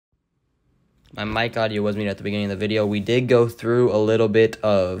My mic audio was muted at the beginning of the video. We did go through a little bit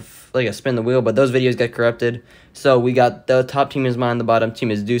of like a spin the wheel, but those videos got corrupted. So we got the top team is mine, the bottom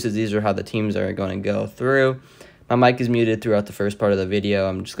team is Deuce's. These are how the teams are going to go through. My mic is muted throughout the first part of the video.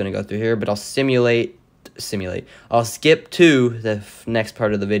 I'm just going to go through here, but I'll simulate. I'll skip to the next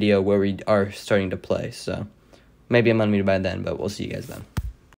part of the video where we are starting to play. So maybe I'm unmuted by then, but we'll see you guys then.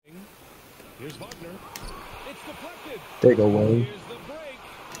 There you go, Wayne.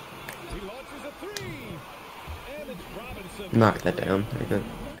 Knock that down. There you go.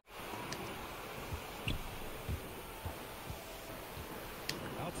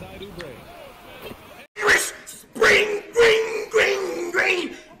 Green, green, green,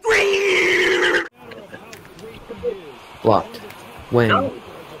 green, green. Blocked. Wayne.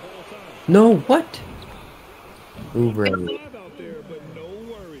 No, what? Oubre.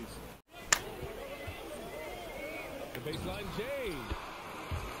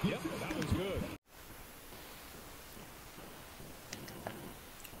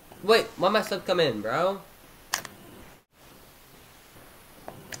 Wait, why my sub come in, bro?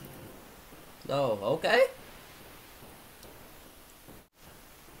 No, okay.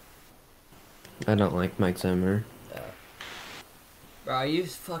 I don't like Mike Zimmer. Bro, you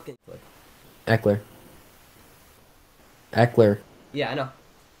fucking... Eckler. Eckler. Yeah, I know.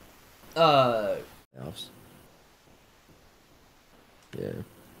 Playoffs. Yeah.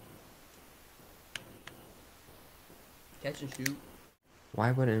 Catch and shoot.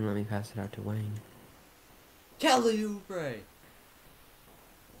 Why wouldn't it let me pass it out to Wayne? Kelly Oubre.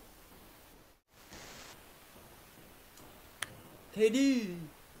 KD.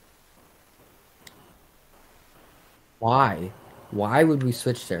 Why? Why would we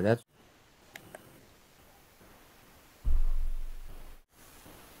switch there? That's...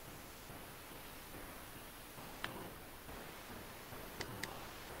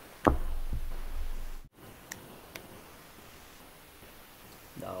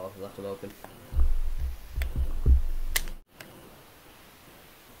 No, left him open.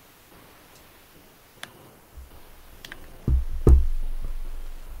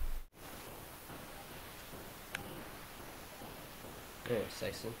 There's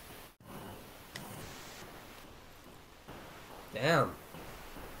Sexton. Damn.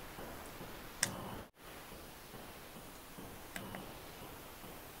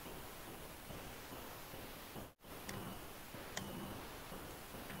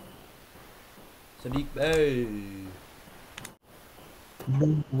 Sadiq Bey.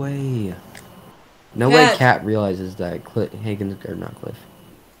 No way. No Cat. way Cat realizes that Higgins, or not Cliff.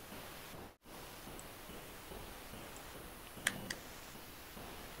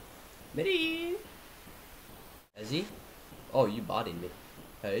 Mitty. Is he? Oh, you bodied me.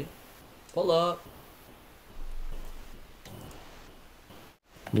 Hey. Pull up.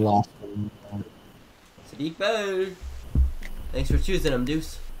 Lost. Sadiq Bey. Thanks for choosing him,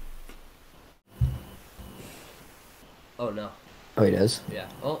 Deuce. Oh no. Oh, he does? Yeah.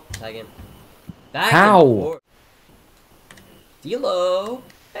 Oh, tag him. Back How? and forth. D'Lo.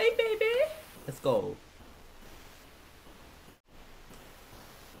 Hey, baby. Let's go.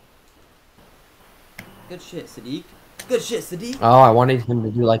 Good shit, Sadiq. Good shit, Sadiq. Oh, I wanted him to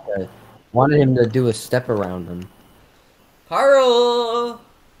do like a... Wanted him to do a step around him. Carl.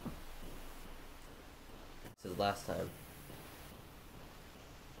 This is last time.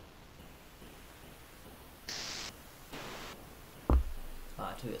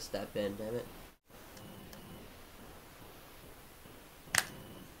 I took a step in, damn it.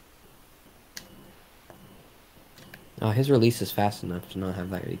 His release is fast enough to not have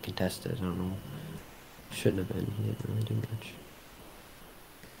that be contested. I don't know. Shouldn't have been. He didn't really do much.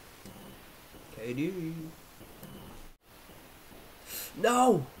 KD.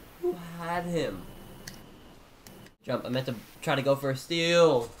 No! Who had him? Jump. I meant to try to go for a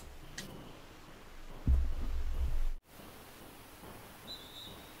steal.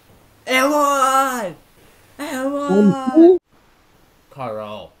 And one! And one!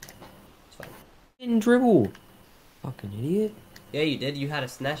 Carl. It's fine. Didn't dribble. Fucking idiot. Yeah, you did. You had a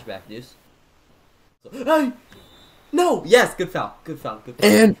snatchback, Deuce. Hey! No! Yes! Good foul. Good foul. Good foul.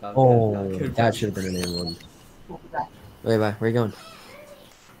 And... Good foul, Oh, good foul, good that foul. should have been an in one. Wait, bye. Where you going?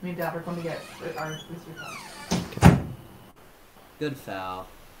 Me and Dad are going to get our booster cup. Okay. Good foul.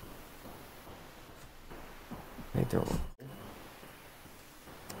 Right there.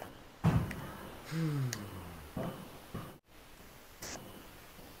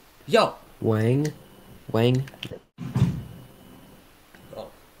 Yo! Wang. Wang. Oh.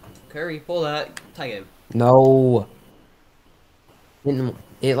 Curry, pull that. Tie game. No.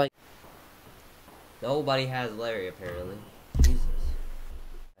 It like... Nobody has Larry, apparently. Jesus.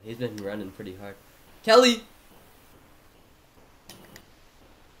 He's been running pretty hard. Kelly!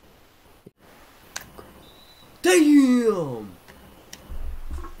 Damn!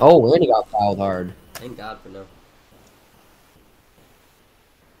 Oh, and he got fouled hard. Thank God for no.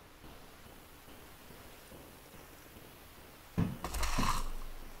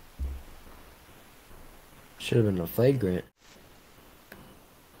 Should have been a flagrant.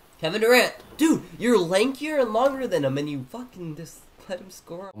 Kevin Durant! Dude, you're lankier and longer than him, and you fucking just let him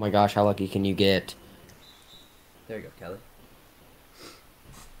score. Oh my gosh, how lucky can you get? There you go, Kelly.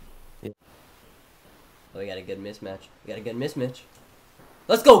 Yeah. Oh, we got a good mismatch. We got a good mismatch.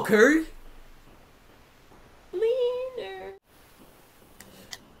 Let's go, Curry! Leaner.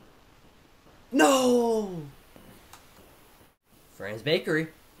 No! Fran's Bakery.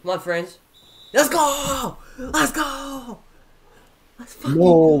 Come on, friends. Let's go! Let's go! Let's fucking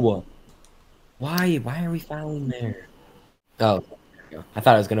go. No! Why? Why are we fouling there? Oh, there we go. I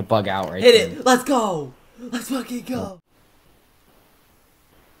thought I was gonna bug out right Hit there. it! Let's go! Let's fucking go!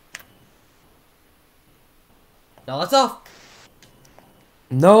 Now let's off!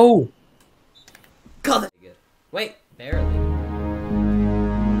 No! God, that's good. Wait, barely.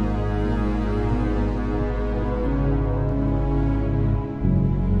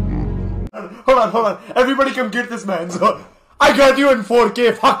 Hold on. Everybody come get this man. So, I got you in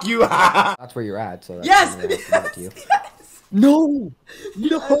 4K. Fuck you. That's where you're at. So that's Yes! gonna have to come back to you. Yes! No!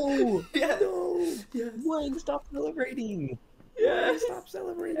 No! Yes! No! Yes! Wayne, stop celebrating! Yes! Stop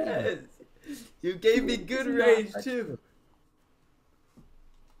celebrating! Yes! You gave me good range too.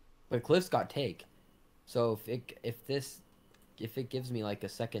 But Cliff's got take, so if it gives me like a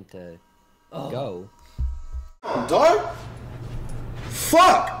second to go. Dog?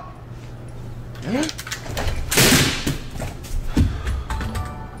 Fuck!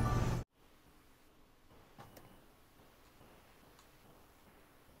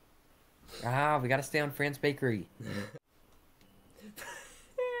 Ah, we gotta stay on France Bakery.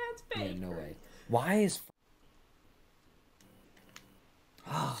 It's Yeah, no way. Why is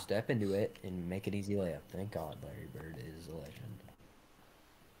step into it and make an easy layup? Thank God, Larry Bird is a legend.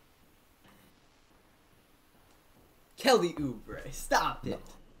 Kelly Oubre, stop it.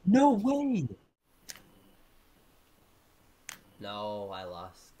 No way. No, I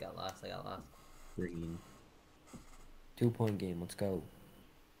lost. I got lost. Green. 2-point game. Let's go.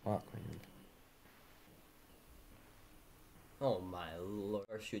 Fuck, man. Oh my lord.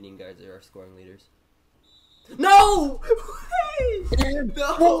 Our shooting guards are our scoring leaders. No! Way!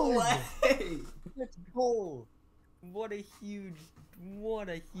 No way! Let's go. What a huge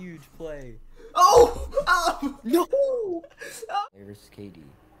play. Oh! Oh! No! There's KD.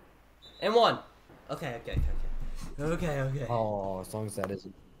 And one. Okay. Oh, as long as that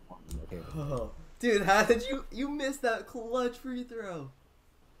isn't. Okay. Oh. Dude, how did you miss that clutch free throw?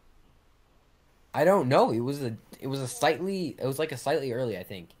 I don't know. It was like a slightly early, I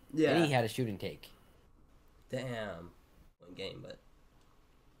think. Yeah. And he had a shooting take. Damn. One game, but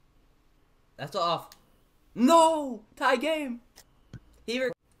that's off. No! Tie game.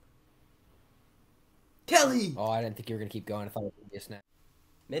 Kelly! Oh, I didn't think you were gonna keep going. I thought it was gonna be a snap.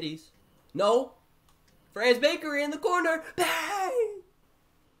 Middies. No. Fran's Bakery in the corner. Bang!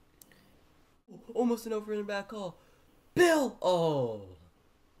 Almost an over and back call. Bill! Oh.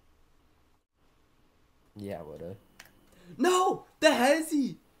 Yeah, woulda. No! The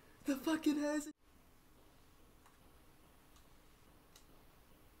Hezzy! The fucking Hezzy!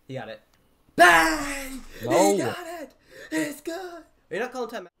 He got it. Bang! No. He got it! It's good! Are you not calling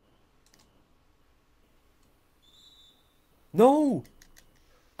time? No!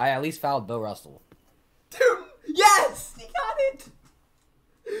 I at least fouled Bill Russell. Dude! Yes! He got it!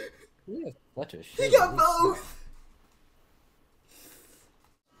 He is such a shit. He got both!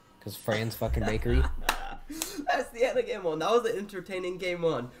 Because Fran's fucking Bakery. That's the end of game one. That was an entertaining game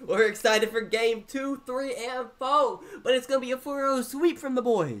one. We're excited for game 2, 3, and 4. But it's going to be a 4-0 sweep from the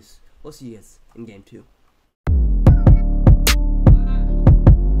boys. We'll see you guys in game 2.